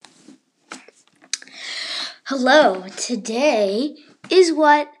Hello, today is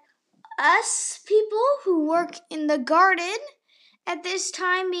what us people who work in the garden at this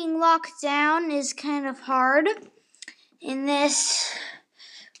time being locked down is kind of hard in this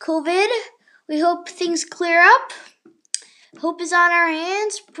COVID. We hope things clear up. Hope is on our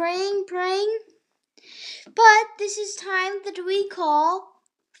hands, praying. But this is time that we call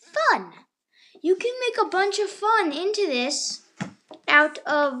fun. You can make a bunch of fun into this out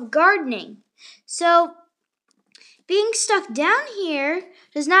of gardening. So, being stuck down here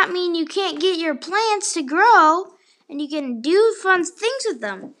does not mean you can't get your plants to grow and you can do fun things with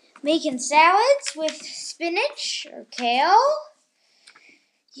them. Making salads with spinach or kale.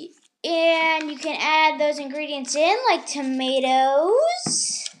 And you can add those ingredients in like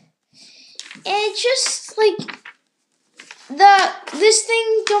tomatoes. And it's just like this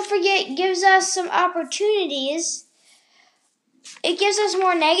thing, don't forget, gives us some opportunities. It gives us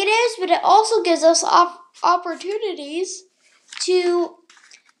more negatives, but it also gives us opportunities to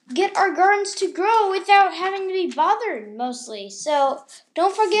get our gardens to grow without having to be bothered mostly. So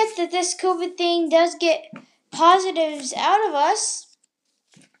don't forget that this COVID thing does get positives out of us.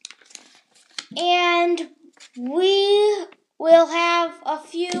 And we will have a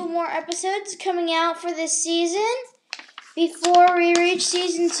few more episodes coming out for this season before we reach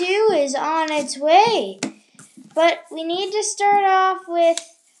season 2 is on its way. But we need to start off with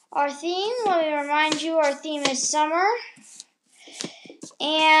our theme. Let me remind you, our theme is summer.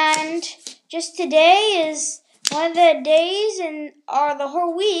 And just today is one of the days or the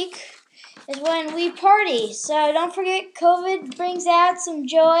whole week is when we party. So don't forget, COVID brings out some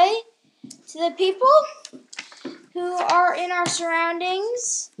joy to the people who are in our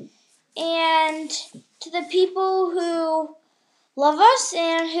surroundings and to the people who love us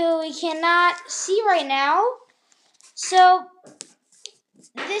and who we cannot see right now. So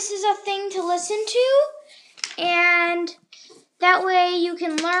this is a thing to listen to, and that way you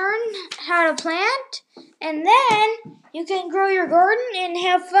can learn how to plant, and then you can grow your garden and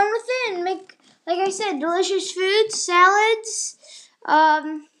have fun with it and make, like I said, delicious foods, salads.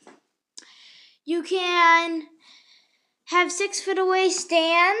 You can have 6-foot-away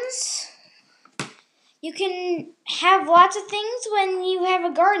stands. You can have lots of things when you have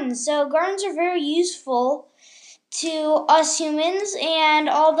a garden. So gardens are very useful to us humans, and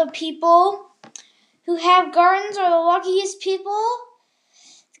all the people who have gardens are the luckiest people,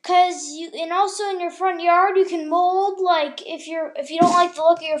 because and also in your front yard you can mold. Like if you don't like the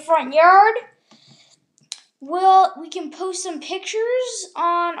look of your front yard, we can post some pictures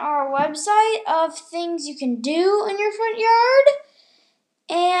on our website of things you can do in your front yard.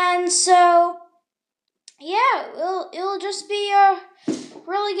 And so yeah, it'll just be a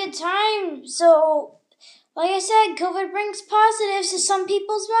really good time. So like I said, COVID brings positives to some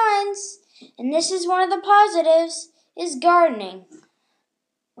people's minds, and this is one of the positives, is gardening.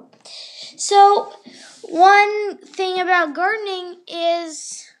 So, one thing about gardening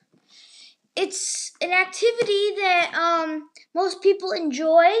is it's an activity that most people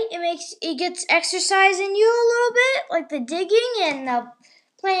enjoy. It gets exercise in you a little bit, like the digging and the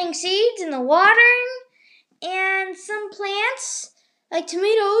planting seeds and the watering, and some plants, like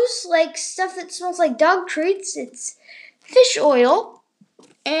tomatoes, like stuff that smells like dog treats. It's fish oil,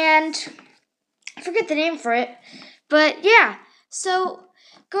 and I forget the name for it. But yeah, so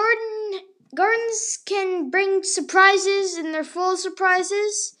gardens can bring surprises, and they're full of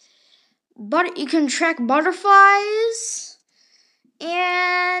surprises. But you can track butterflies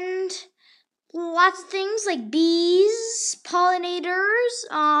and lots of things like bees, pollinators,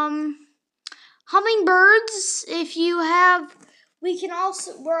 hummingbirds.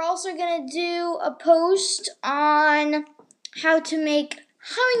 We're also gonna do a post on how to make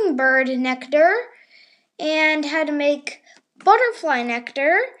hummingbird nectar and how to make butterfly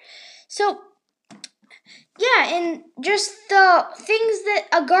nectar. So yeah, and just the things that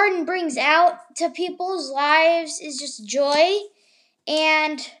a garden brings out to people's lives is just joy.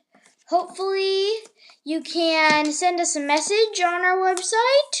 And hopefully you can send us a message on our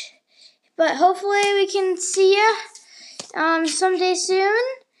website. But hopefully we can see you someday soon.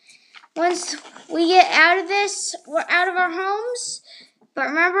 Once we get out of this, we're out of our homes. But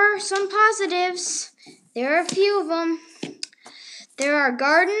remember, some positives. There are a few of them. There are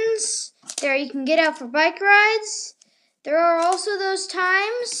gardens. There you can get out for bike rides. There are also those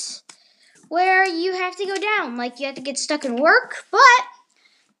times where you have to go down, like you have to get stuck in work,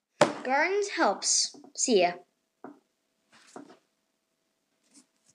 but gardens helps. See ya.